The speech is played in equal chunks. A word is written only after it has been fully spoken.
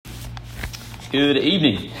Good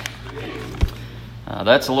evening.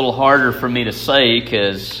 That's a little harder for me to say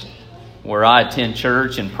because where I attend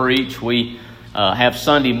church and preach, we have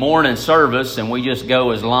Sunday morning service and we just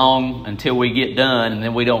go as long until we get done and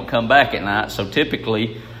then we don't come back at night. So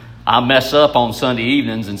typically I mess up on Sunday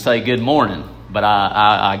evenings and say good morning, but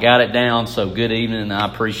I got it down, so good evening, and I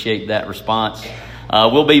appreciate that response.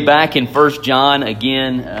 We'll be back in 1 John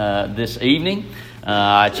again this evening.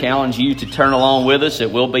 I challenge you to turn along with us.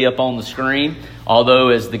 It will be up on the screen. Although,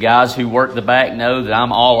 as the guys who work the back know, that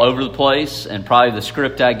I'm all over the place, and probably the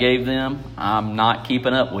script I gave them, I'm not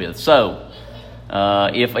keeping up with. So,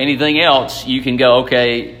 if anything else, you can go,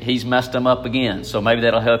 okay, he's messed them up again. So maybe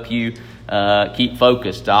that'll help you keep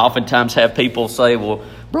focused. I oftentimes have people say, well,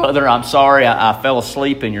 brother, I'm sorry, I fell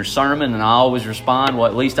asleep in your sermon, and I always respond, well,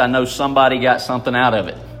 at least I know somebody got something out of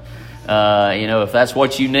it. If that's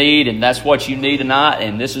what you need and that's what you need tonight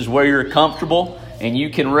and this is where you're comfortable and you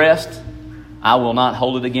can rest, I will not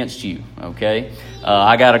hold it against you, okay?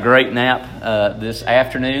 I got a great nap this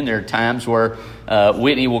afternoon. There are times where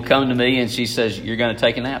Whitney will come to me and she says, you're going to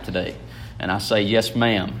take a nap today. And I say, yes,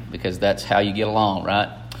 ma'am, because that's how you get along, right?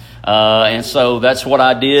 And so that's what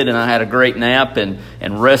I did, and I had a great nap and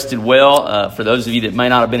rested well. For those of you that may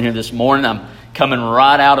not have been here this morning, I'm coming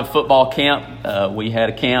right out of football camp. We had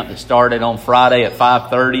a camp that started on Friday at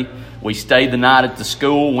 5:30. We stayed the night at the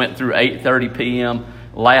school, went through 8:30 p.m.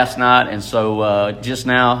 last night, and so just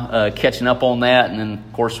now catching up on that. And then,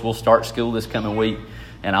 of course, we'll start school this coming week,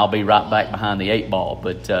 and I'll be right back behind the 8 ball.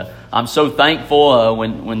 But I'm so thankful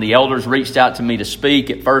when the elders reached out to me to speak.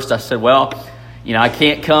 At first I said, well, I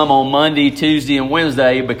can't come on Monday, Tuesday, and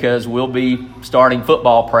Wednesday because we'll be starting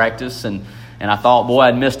football practice. And I thought, boy,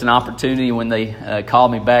 I'd missed an opportunity when they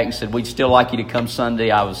called me back and said, we'd still like you to come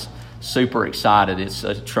Sunday. I was super excited. It's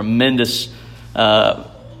a tremendous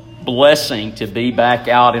blessing to be back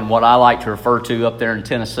out in what I like to refer to up there in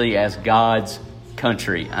Tennessee as God's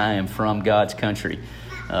country. I am from God's country.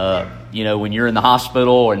 When you're in the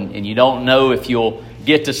hospital and you don't know if you'll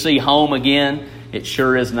get to see home again, it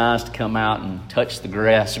sure is nice to come out and touch the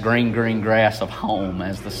grass, green grass of home,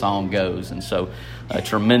 as the song goes. And so a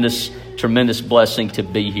tremendous blessing to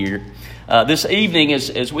be here. This evening,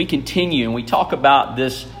 as we continue and we talk about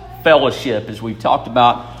this fellowship, as we've talked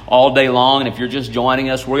about all day long, and if you're just joining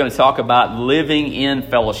us, we're going to talk about living in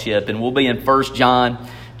fellowship. And we'll be in 1 John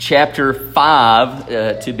chapter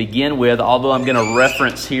 5 to begin with, although I'm going to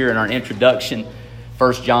reference here in our introduction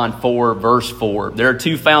 1 John 4, verse 4. There are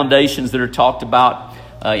two foundations that are talked about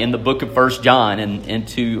in the book of 1 John, and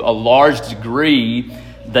to a large degree,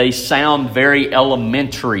 they sound very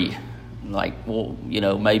elementary. Like, we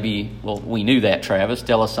knew that, Travis.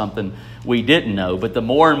 Tell us something we didn't know. But the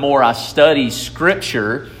more and more I study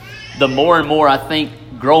Scripture, the more and more I think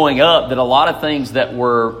growing up that a lot of things that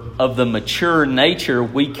were of the mature nature,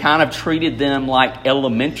 we kind of treated them like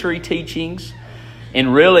elementary teachings.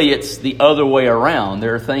 And really, it's the other way around.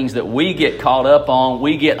 There are things that we get caught up on,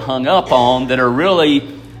 we get hung up on that are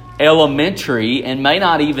really elementary and may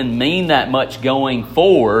not even mean that much going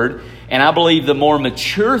forward. And I believe the more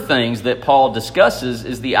mature things that Paul discusses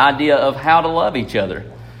is the idea of how to love each other,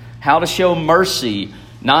 how to show mercy,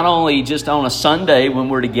 not only just on a Sunday when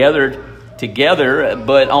we're together,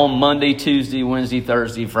 but on Monday, Tuesday, Wednesday,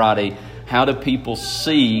 Thursday, Friday. How do people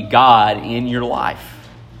see God in your life?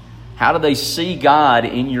 How do they see God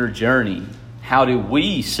in your journey? How do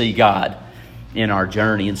we see God in our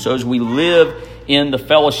journey? And so as we live in the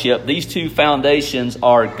fellowship, these two foundations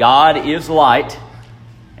are God is light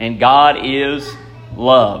and God is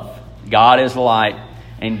love. God is light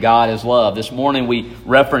and God is love. This morning we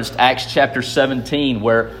referenced Acts chapter 17,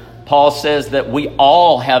 where Paul says that we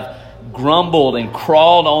all have grumbled and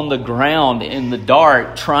crawled on the ground in the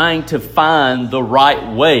dark trying to find the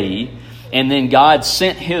right way. And then God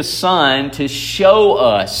sent His Son to show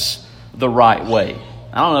us the right way.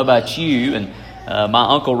 I don't know about you, and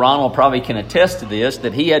my Uncle Ronald probably can attest to this,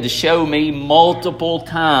 that he had to show me multiple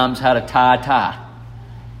times how to tie a tie.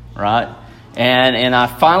 Right? And I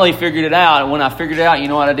finally figured it out. And when I figured it out, you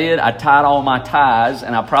know what I did? I tied all my ties,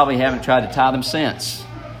 and I probably haven't tried to tie them since.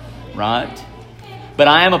 Right? But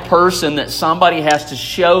I am a person that somebody has to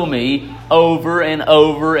show me over and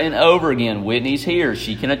over and over again. Whitney's here.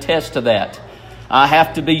 She can attest to that. I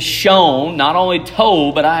have to be shown, not only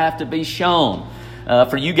told, but I have to be shown.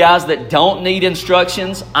 For you guys that don't need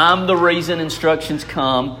instructions, I'm the reason instructions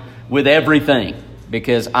come with everything,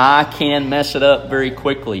 because I can mess it up very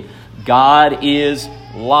quickly. God is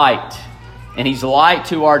light, and He's light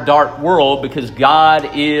to our dark world because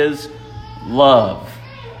God is love.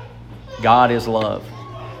 God is love.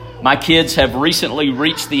 My kids have recently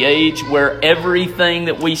reached the age where everything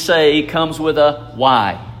that we say comes with a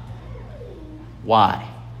why. Why?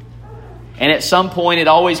 And at some point it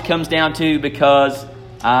always comes down to because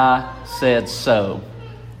I said so,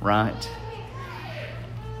 right?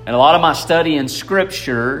 And a lot of my study in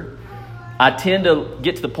Scripture, I tend to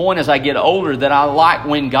get to the point as I get older that I like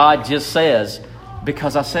when God just says,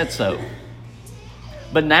 because I said so.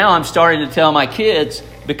 But now I'm starting to tell my kids,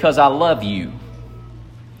 because I love you.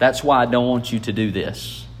 That's why I don't want you to do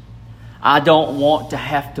this. I don't want to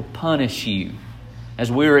have to punish you.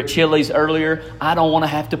 As we were at Chili's earlier, I don't want to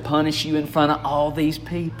have to punish you in front of all these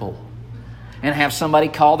people and have somebody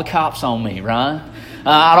call the cops on me, right?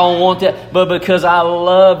 I don't want that. But because I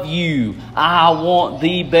love you, I want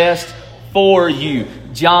the best for you.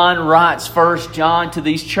 John writes 1 John to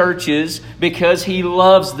these churches because he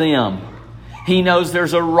loves them. He knows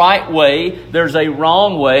there's a right way, there's a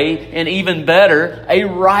wrong way, and even better, a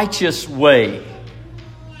righteous way.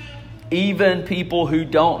 Even people who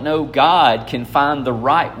don't know God can find the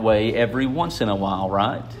right way every once in a while,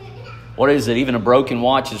 right? What is it? Even a broken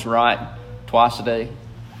watch is right twice a day.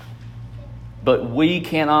 But we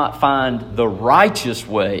cannot find the righteous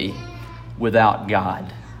way without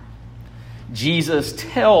God. Jesus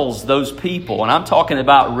tells those people, and I'm talking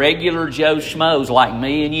about regular Joe Schmoes like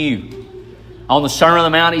me and you. On the Sermon on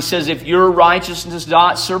the Mount, he says, if your righteousness does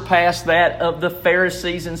not surpass that of the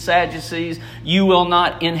Pharisees and Sadducees, you will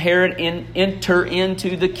not enter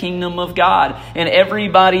into the kingdom of God. And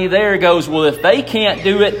everybody there goes, well, if they can't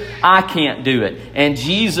do it, I can't do it. And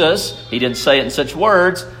Jesus, he didn't say it in such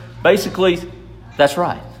words, basically, that's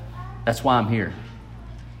right. That's why I'm here.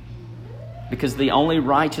 Because the only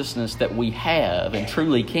righteousness that we have and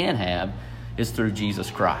truly can have is through Jesus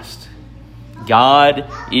Christ. God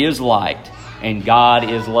is light. And God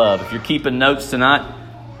is love. If you're keeping notes tonight,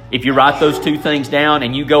 if you write those two things down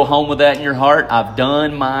and you go home with that in your heart, I've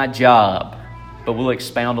done my job. But we'll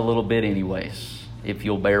expound a little bit anyways, if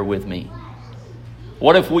you'll bear with me.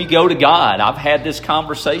 What if we go to God? I've had this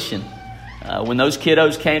conversation. When those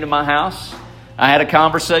kiddos came to my house, I had a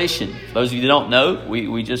conversation. For those of you that don't know,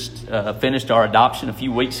 we just finished our adoption a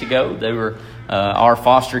few weeks ago. They were our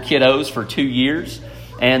foster kiddos for 2 years.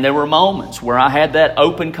 And there were moments where I had that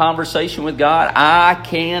open conversation with God. I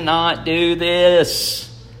cannot do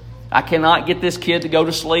this. I cannot get this kid to go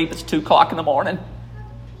to sleep. It's 2 o'clock in the morning.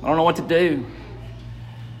 I don't know what to do.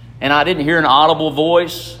 And I didn't hear an audible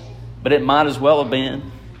voice, but it might as well have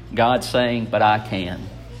been God saying, but I can.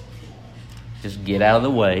 Just get out of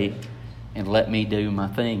the way and let me do my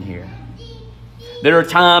thing here. There are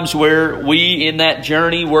times where we in that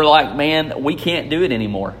journey, we're like, man, we can't do it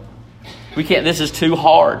anymore. We can't, this is too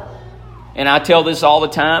hard. And I tell this all the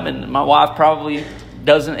time, and my wife probably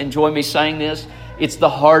doesn't enjoy me saying this. It's the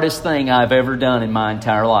hardest thing I've ever done in my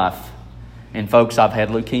entire life. And folks, I've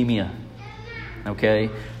had leukemia. Okay?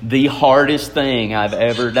 The hardest thing I've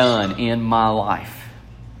ever done in my life.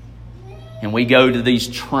 And we go to these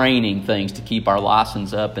training things to keep our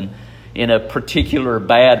license up. And in a particular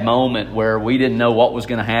bad moment where we didn't know what was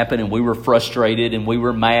going to happen and we were frustrated and we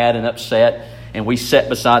were mad and upset, and we sat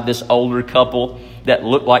beside this older couple that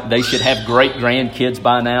looked like they should have great grandkids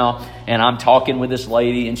by now. And I'm talking with this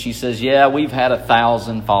lady and she says, yeah, we've had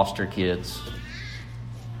 1,000 foster kids.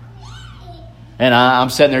 And I'm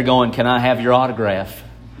sitting there going, can I have your autograph?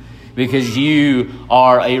 Because you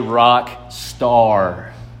are a rock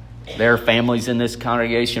star. There are families in this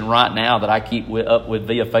congregation right now that I keep up with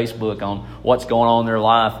via Facebook on what's going on in their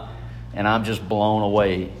life. And I'm just blown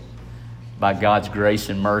away by God's grace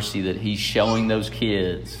and mercy that He's showing those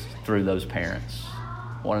kids through those parents.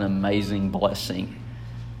 What an amazing blessing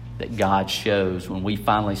that God shows when we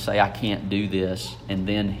finally say, I can't do this. And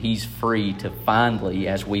then He's free to finally,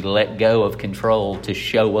 as we let go of control, to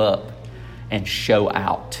show up and show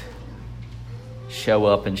out. Show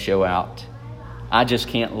up and show out. I just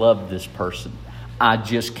can't love this person. I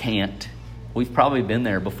just can't. We've probably been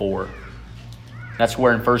there before. That's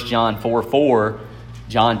where in 1 John 4:4,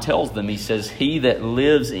 John tells them, he says, he that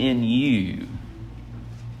lives in you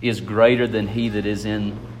is greater than he that is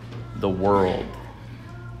in the world.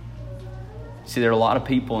 See, there are a lot of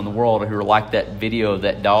people in the world who are like that video of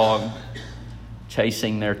that dog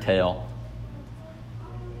chasing their tail.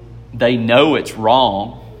 They know it's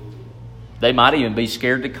wrong. They might even be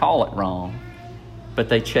scared to call it wrong, but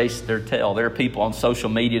they chase their tail. There are people on social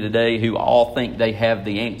media today who all think they have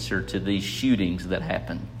the answer to these shootings that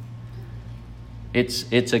happen.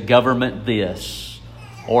 It's a government this,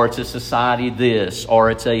 or it's a society this,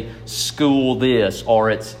 or it's a school this, or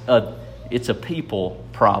it's a people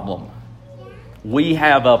problem. We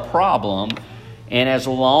have a problem, And as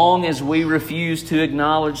long as we refuse to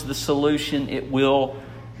acknowledge the solution, it will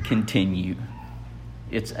continue.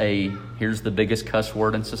 Here's the biggest cuss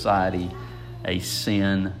word in society, a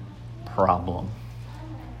sin problem.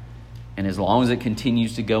 And as long as it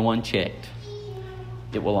continues to go unchecked,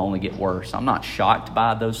 it will only get worse. I'm not shocked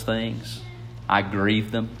by those things. I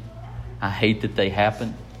grieve them. I hate that they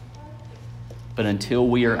happen. But until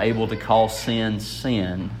we are able to call sin,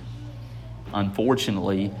 sin,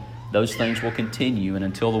 unfortunately, those things will continue, and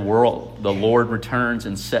until the Lord returns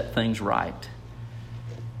and set things right.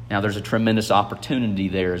 Now, there's a tremendous opportunity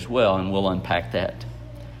there as well, and we'll unpack that.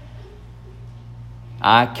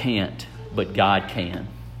 I can't, but God can.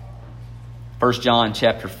 1 John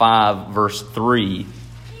chapter 5, verse 3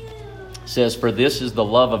 says, "For this is the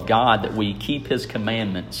love of God, that we keep His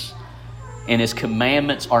commandments. And His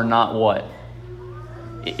commandments are not" what?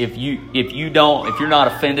 If you're not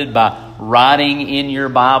offended by writing in your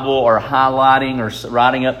Bible or highlighting or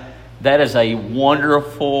writing up, that is a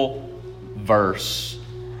wonderful verse.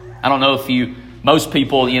 I don't know most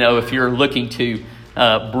people, if you're looking to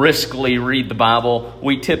briskly read the Bible,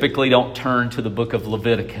 we typically don't turn to the book of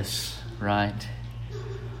Leviticus, right?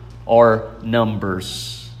 Or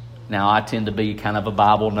Numbers. Now, I tend to be kind of a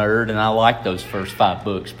Bible nerd, and I like those first 5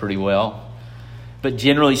 books pretty well. But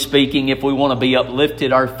generally speaking, if we want to be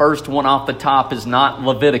uplifted, our first one off the top is not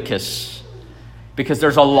Leviticus, because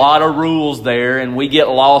there's a lot of rules there and we get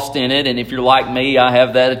lost in it. And if you're like me, I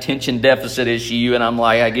have that attention deficit issue, and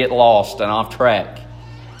I get lost and off track.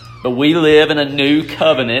 But we live in a new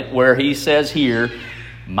covenant where He says here,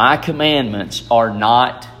 my commandments are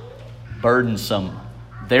not burdensome.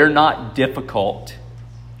 They're not difficult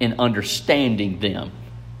in understanding them.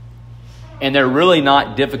 And they're really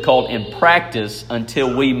not difficult in practice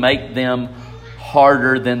until we make them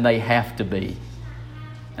harder than they have to be.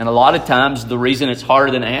 And a lot of times the reason it's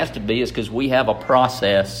harder than it has to be is because we have a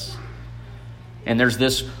process. And there's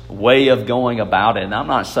this way of going about it. And I'm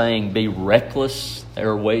not saying be reckless. There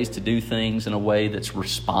are ways to do things in a way that's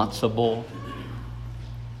responsible.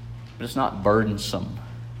 But it's not burdensome.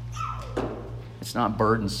 It's not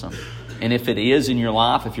burdensome. And if it is in your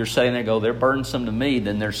life, if you're saying there, they're burdensome to me,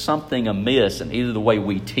 then there's something amiss in either the way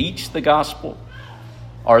we teach the gospel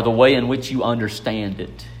or the way in which you understand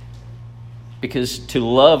it. Because to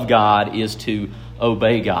love God is to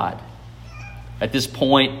obey God. At this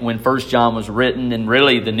point, when 1 John was written, and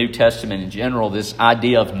really the New Testament in general, this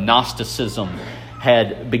idea of Gnosticism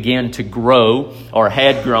had begun to grow, or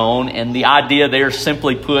had grown. And the idea there,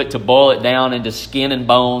 simply put, to boil it down into skin and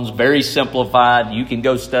bones, very simplified. You can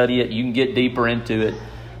go study it. You can get deeper into it.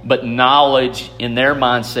 But knowledge in their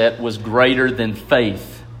mindset was greater than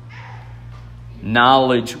faith.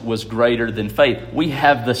 Knowledge was greater than faith. We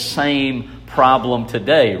have the same problem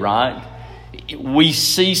today, right? We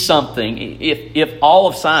see something. If all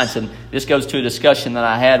of science, and this goes to a discussion that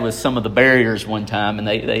I had with some of the barriers one time, and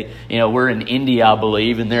they we're in India, I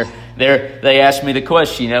believe, and they asked me the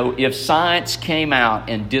question, if science came out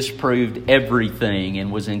and disproved everything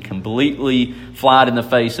and was in completely flight in the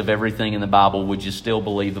face of everything in the Bible, would you still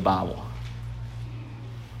believe the Bible?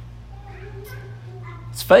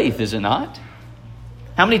 It's faith, is it not?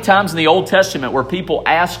 How many times in the Old Testament were people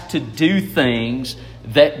asked to do things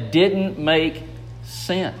that didn't make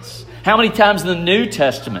sense? How many times in the New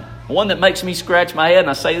Testament, one that makes me scratch my head, and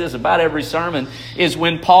I say this about every sermon, is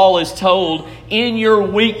when Paul is told, in your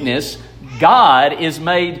weakness, God is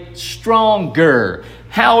made stronger.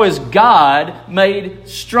 How is God made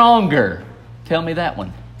stronger? Tell me that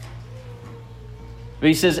one. But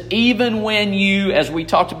he says, even when you, as we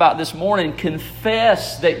talked about this morning,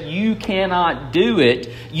 confess that you cannot do it,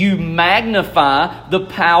 you magnify the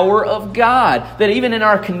power of God. That even in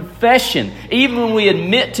our confession, even when we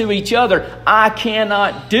admit to each other, I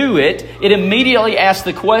cannot do it, it immediately asks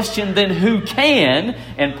the question, then who can?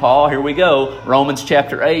 And Paul, here we go, Romans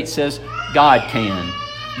chapter 8 says, God can.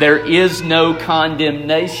 There is no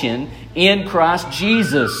condemnation in Christ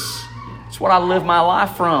Jesus. It's what I live my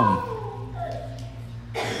life from.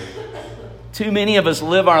 Too many of us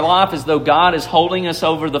live our life as though God is holding us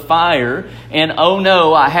over the fire, and oh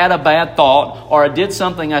no, I had a bad thought, or I did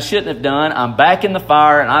something I shouldn't have done. I'm back in the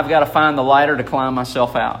fire, and I've got to find the lighter to climb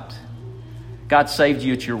myself out. God saved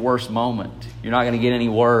you at your worst moment. You're not going to get any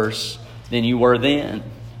worse than you were then.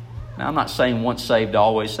 Now, I'm not saying once saved,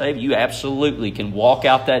 always saved. You absolutely can walk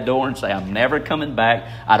out that door and say, I'm never coming back.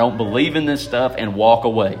 I don't believe in this stuff, and walk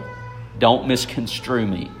away. Don't misconstrue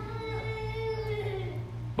me.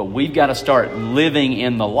 But we've got to start living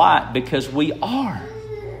in the light, because we are.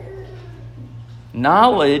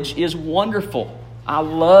 Knowledge is wonderful. I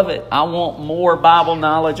love it. I want more Bible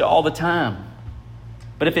knowledge all the time.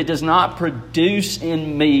 But if it does not produce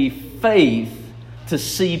in me faith to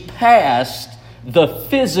see past the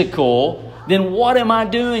physical, then what am I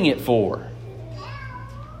doing it for?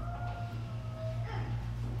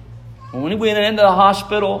 When we went into the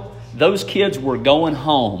hospital, those kids were going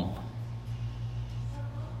home.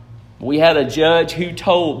 We had a judge who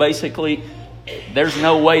told basically, there's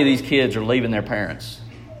no way these kids are leaving their parents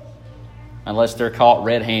unless they're caught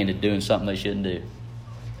red-handed doing something they shouldn't do.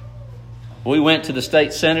 We went to the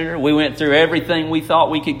state senator. We went through everything we thought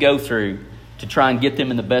we could go through to try and get them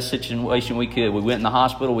in the best situation we could. We went in the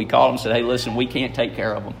hospital. We called them and said, hey, listen, we can't take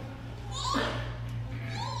care of them.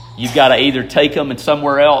 You've got to either take them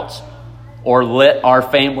somewhere else or let our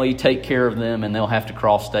family take care of them, and they'll have to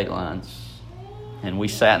cross state lines. And we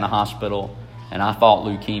sat in the hospital, and I fought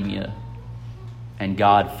leukemia. And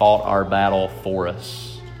God fought our battle for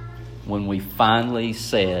us. When we finally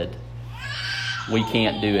said, we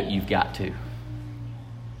can't do it, you've got to.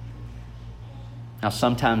 Now,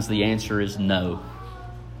 sometimes the answer is no.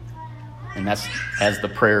 And that's, as the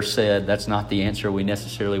prayer said, that's not the answer we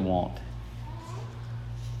necessarily want.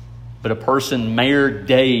 But a person mere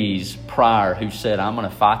days prior who said, I'm going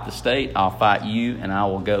to fight the state, I'll fight you, and I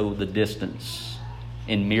will go the distance,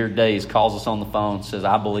 in mere days calls us on the phone and says,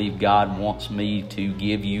 I believe God wants me to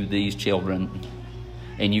give you these children,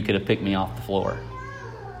 and you could have picked me off the floor.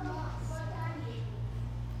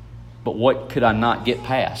 But what could I not get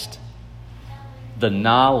past? The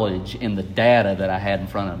knowledge and the data that I had in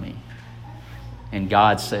front of me. And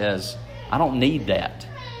God says, I don't need that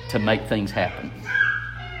to make things happen.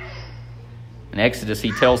 In Exodus,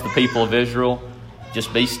 he tells the people of Israel,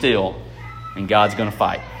 just be still and God's going to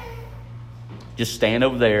fight. Just stand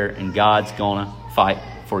over there and God's going to fight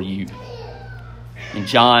for you. In 1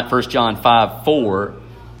 John 5:4,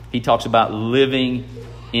 he talks about living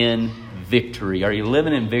in victory. Are you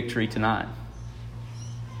living in victory tonight?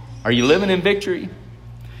 Are you living in victory?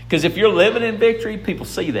 Because if you're living in victory, people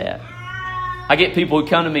see that. I get people who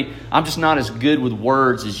come to me, I'm just not as good with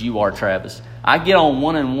words as you are, Travis. I get on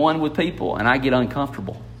one-on-one with people and I get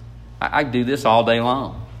uncomfortable. I do this all day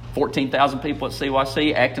long. 14,000 people at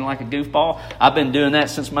CYC acting like a goofball. I've been doing that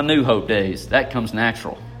since my New Hope days. That comes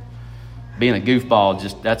natural. Being a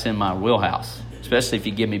goofball, that's in my wheelhouse. Especially if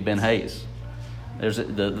you give me Ben Hayes.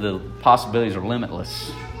 The possibilities are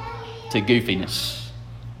limitless to goofiness.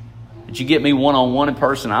 But you get me one-on-one in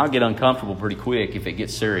person, I'll get uncomfortable pretty quick if it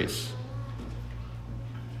gets serious.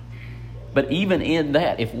 But even in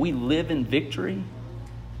that, if we live in victory,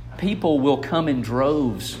 people will come in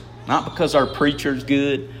droves. Not because our preacher's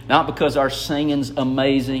good, not because our singing's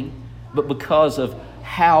amazing, but because of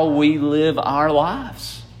how we live our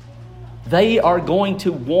lives. They are going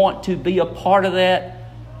to want to be a part of that,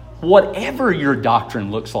 whatever your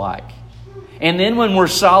doctrine looks like. And then when we're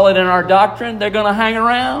solid in our doctrine, they're going to hang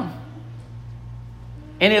around.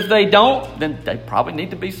 And if they don't, then they probably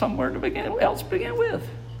need to be somewhere else to begin with.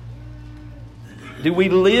 Do we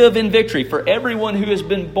live in victory? For everyone who has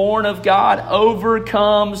been born of God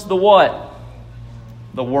overcomes the what?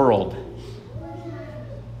 The world.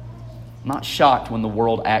 I'm not shocked when the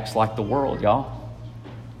world acts like the world, y'all.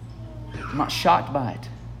 I'm not shocked by it.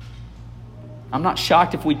 I'm not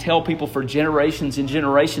shocked if we tell people for generations and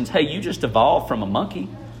generations, hey, you just evolved from a monkey.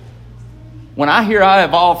 When I hear I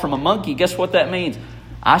evolved from a monkey, guess what that means?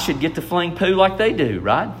 I should get to fling poo like they do,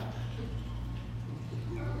 right?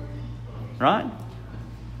 Right?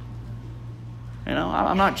 You know,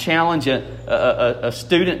 I'm not challenging a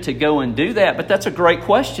student to go and do that, but that's a great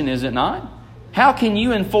question, is it not? How can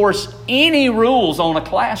you enforce any rules on a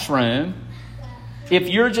classroom if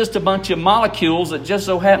you're just a bunch of molecules that just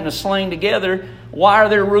so happen to sling together? Why are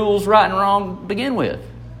there rules right and wrong to begin with?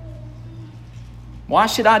 Why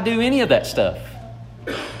should I do any of that stuff?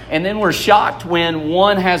 And then we're shocked when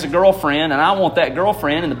one has a girlfriend and I want that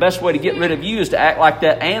girlfriend, and the best way to get rid of you is to act like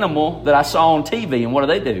that animal that I saw on TV. And what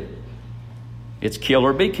do? It's kill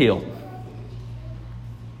or be killed.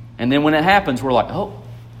 And then when it happens, we're like, oh,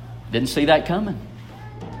 didn't see that coming.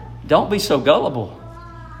 Don't be so gullible.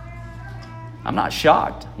 I'm not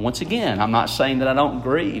shocked. Once again, I'm not saying that I don't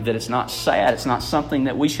grieve, that it's not sad. It's not something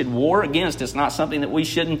that we should war against. It's not something that we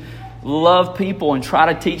shouldn't love people and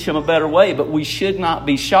try to teach them a better way. But we should not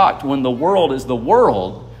be shocked when the world is the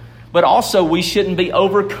world. But also we shouldn't be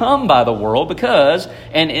overcome by the world because,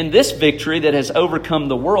 and in this victory that has overcome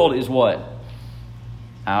the world is what?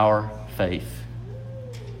 Our faith.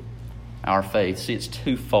 Our faith. See, it's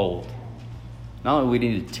twofold. Not only do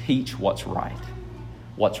we need to teach what's right,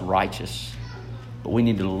 what's righteous, but we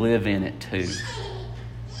need to live in it too.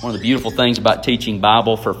 One of the beautiful things about teaching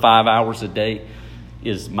Bible for 5 hours a day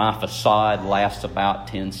is my facade lasts about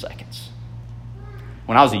 10 seconds.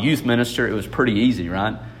 When I was a youth minister, it was pretty easy,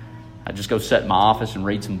 right? I'd just go sit in my office and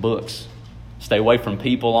read some books. Stay away from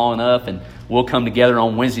people long enough, and we'll come together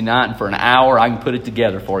on Wednesday night, and for an hour, I can put it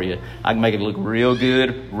together for you. I can make it look real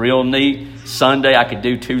good, real neat. Sunday, I could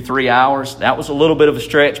do 2-3 hours. That was a little bit of a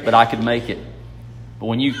stretch, but I could make it. But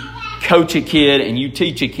when you coach a kid and you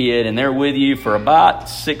teach a kid, and they're with you for about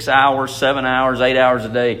 6 hours, 7 hours, 8 hours a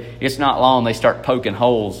day, it's not long they start poking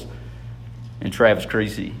holes in Travis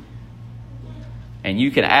Creasy. And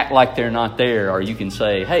you can act like they're not there, or you can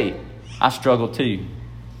say, hey, I struggle too.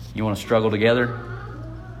 You want to struggle together?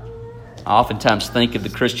 I oftentimes think of the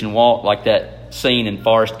Christian walk like that scene in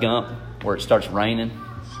Forrest Gump where it starts raining.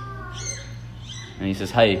 And he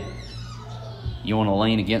says, hey, you want to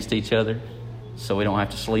lean against each other so we don't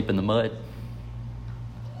have to sleep in the mud?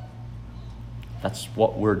 That's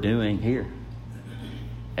what we're doing here.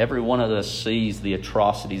 Every one of us sees the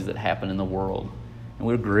atrocities that happen in the world. And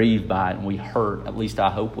we're grieved by it and we hurt. At least I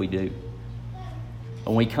hope we do.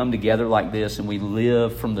 When we come together like this and we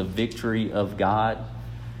live from the victory of God,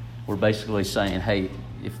 we're basically saying, hey,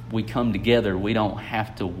 if we come together, we don't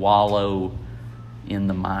have to wallow in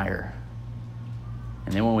the mire.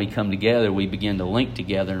 And then when we come together, we begin to link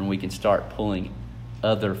together and we can start pulling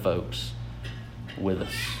other folks with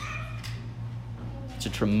us. It's a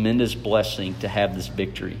tremendous blessing to have this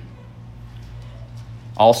victory.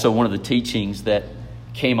 Also, one of the teachings that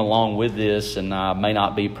came along with this, and I may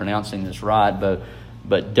not be pronouncing this right,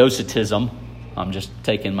 but Docetism, I'm just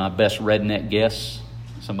taking my best redneck guess.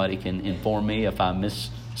 Somebody can inform me if I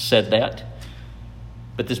missaid that.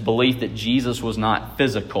 But this belief that Jesus was not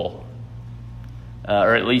physical,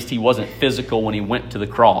 or at least he wasn't physical when he went to the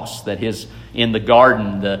cross, that in the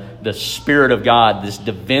garden, the Spirit of God, this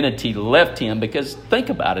divinity left him. Because think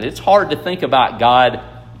about it, it's hard to think about God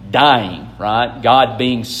dying, right? God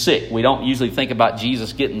being sick. We don't usually think about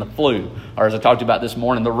Jesus getting the flu, or as I talked about this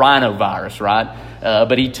morning, the rhinovirus, right?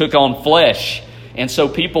 But he took on flesh. And so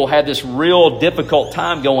people had this real difficult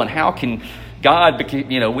time going, how can God,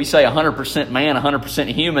 we say 100% man, 100%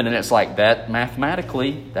 human, and it's like that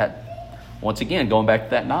mathematically, that once again, going back to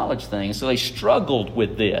that knowledge thing. So they struggled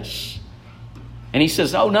with this. And he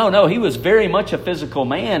says, oh, no, he was very much a physical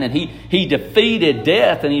man, and he defeated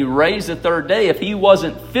death, and he raised the third day. If he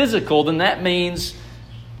wasn't physical, then that means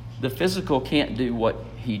the physical can't do what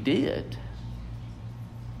he did.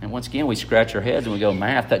 And once again, we scratch our heads and we go,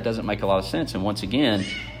 math, that doesn't make a lot of sense. And once again,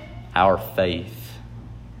 our faith.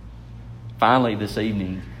 Finally, this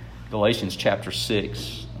evening, Galatians chapter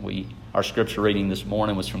 6. Our scripture reading this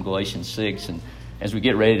morning was from Galatians 6. And as we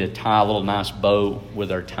get ready to tie a little nice bow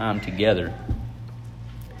with our time together,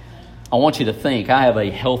 I want you to think, I have a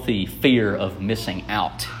healthy fear of missing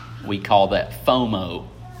out. We call that FOMO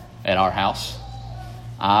at our house.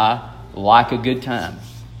 I like a good time.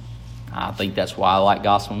 I think that's why I like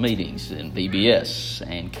gospel meetings and VBS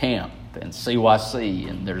and camp and CYC.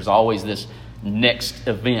 And there's always this next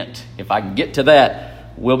event. If I can get to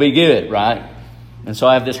that, we'll be good, right? And so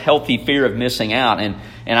I have this healthy fear of missing out. And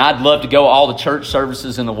I'd love to go all the church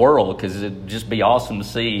services in the world, because it'd just be awesome to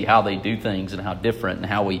see how they do things and how different and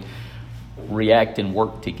how we react and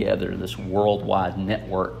work together, this worldwide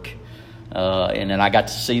network. And then I got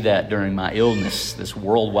to see that during my illness, this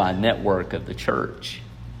worldwide network of the church.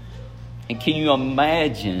 And can you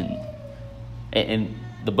imagine, and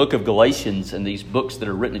the book of Galatians and these books that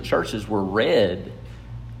are written to churches were read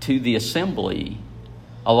to the assembly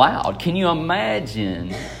aloud. Can you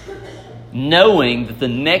imagine knowing that the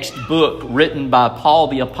next book written by Paul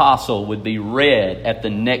the Apostle would be read at the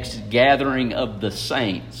next gathering of the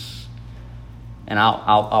saints? And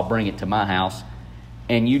I'll bring it to my house.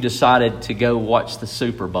 And you decided to go watch the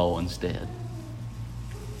Super Bowl instead.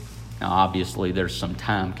 Now, obviously, there's some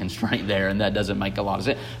time constraint there, and that doesn't make a lot of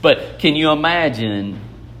sense. But can you imagine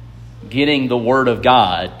getting the Word of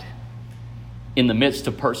God in the midst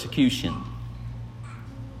of persecution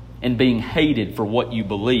and being hated for what you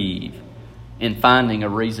believe and finding a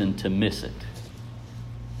reason to miss it?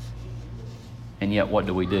 And yet, what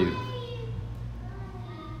do? We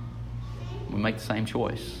make the same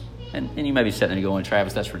choice. And you may be sitting there going,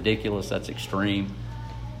 Travis, that's ridiculous, that's extreme.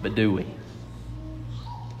 But do we?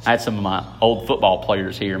 I had some of my old football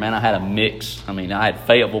players here. Man, I had a mix. I mean, I had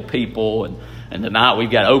Fayetteville people, and tonight we've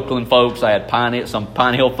got Oakland folks. I had some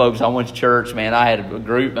Pine Hill folks. I went to church. Man, I had a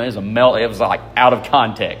group. Man, it was like out of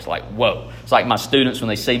context. Like, whoa. It's like my students when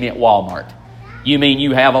they see me at Walmart. You mean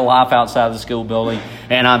you have a life outside of the school building?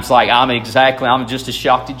 And I'm just as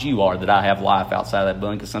shocked as you are that I have life outside of that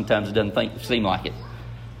building, because sometimes it doesn't seem like it.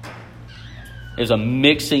 There's a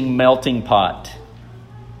mixing, melting pot.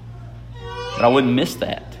 But I wouldn't miss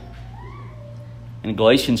that. In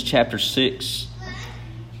Galatians chapter 6,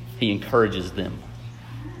 He encourages them.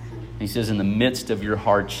 He says, in the midst of your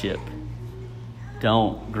hardship,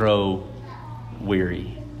 don't grow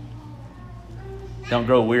weary. Don't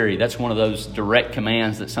grow weary. That's one of those direct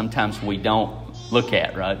commands that sometimes we don't look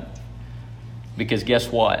at, right? Because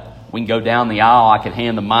guess what? We can go down the aisle, I could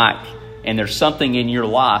hand the mic, and there's something in your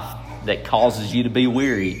life that causes you to be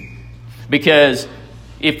weary. Because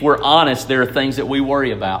if we're honest, there are things that we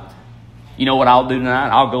worry about. You know what I'll do tonight?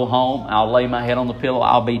 I'll go home, I'll lay my head on the pillow,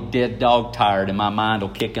 I'll be dead dog tired, and my mind will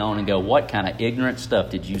kick on and go, what kind of ignorant stuff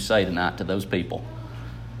did you say tonight to those people?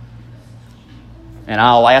 And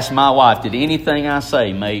I'll ask my wife, did anything I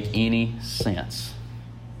say make any sense?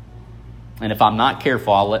 And if I'm not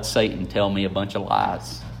careful, I'll let Satan tell me a bunch of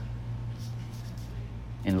lies.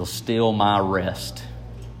 And it'll steal my rest.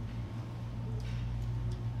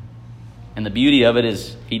 And the beauty of it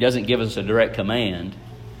is he doesn't give us a direct command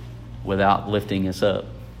without lifting us up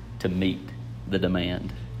to meet the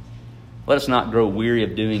demand. Let us not grow weary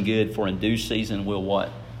of doing good, for in due season we'll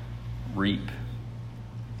what? Reap.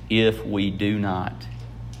 If we do not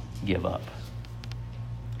give up.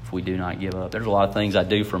 If we do not give up. There's a lot of things I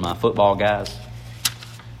do for my football guys.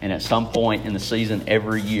 And at some point in the season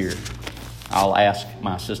every year, I'll ask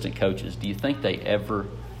my assistant coaches, do you think they ever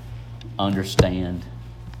understand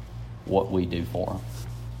what we do for them?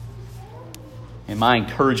 And my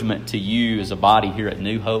encouragement to you as a body here at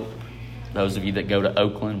New Hope, those of you that go to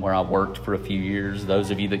Oakland where I worked for a few years,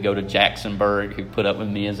 those of you that go to Jacksonburg who put up with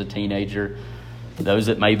me as a teenager, those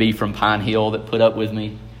that may be from Pine Hill that put up with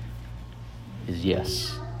me, is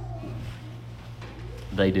yes.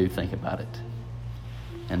 They do think about it.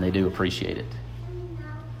 And they do appreciate it.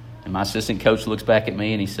 And my assistant coach looks back at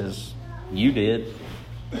me and he says, you did.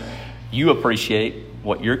 You appreciate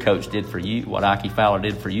what your coach did for you, what Ike Fowler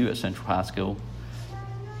did for you at Central High School.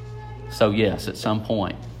 So yes, at some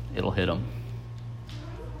point, it'll hit them.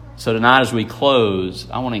 So tonight as we close,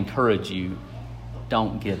 I want to encourage you,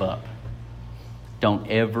 don't give up. Don't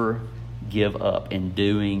ever give up in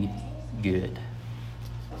doing good,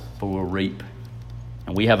 for we'll reap.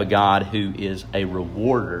 And we have a God who is a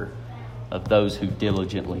rewarder of those who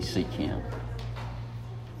diligently seek Him.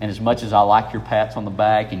 And as much as I like your pats on the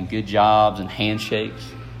back and good jobs and handshakes,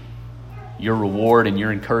 your reward and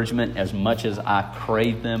your encouragement, as much as I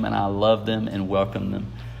crave them and I love them and welcome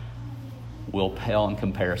them, will pale in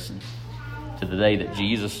comparison to the day that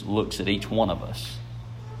Jesus looks at each one of us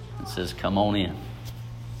and says, come on in.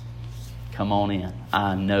 Come on in.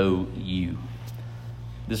 I know you.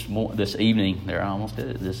 This evening, there I almost did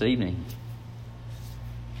it, this evening.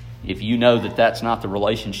 If you know that that's not the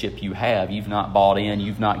relationship you have, you've not bought in,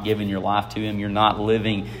 you've not given your life to Him, you're not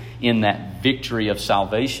living in that victory of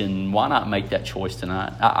salvation, why not make that choice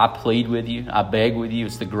tonight? I plead with you, I beg with you,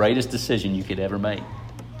 it's the greatest decision you could ever make.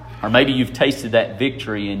 Or maybe you've tasted that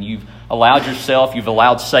victory and you've allowed yourself, you've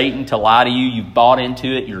allowed Satan to lie to you, you've bought into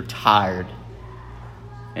it, you're tired.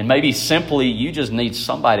 And maybe simply you just need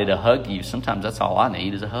somebody to hug you. Sometimes that's all I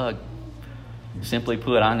need is a hug. Simply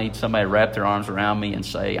put, I need somebody to wrap their arms around me and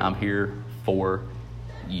say, I'm here for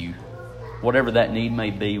you. Whatever that need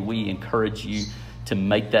may be, we encourage you to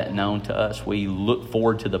make that known to us. We look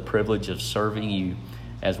forward to the privilege of serving you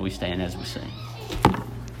as we stand, as we sing.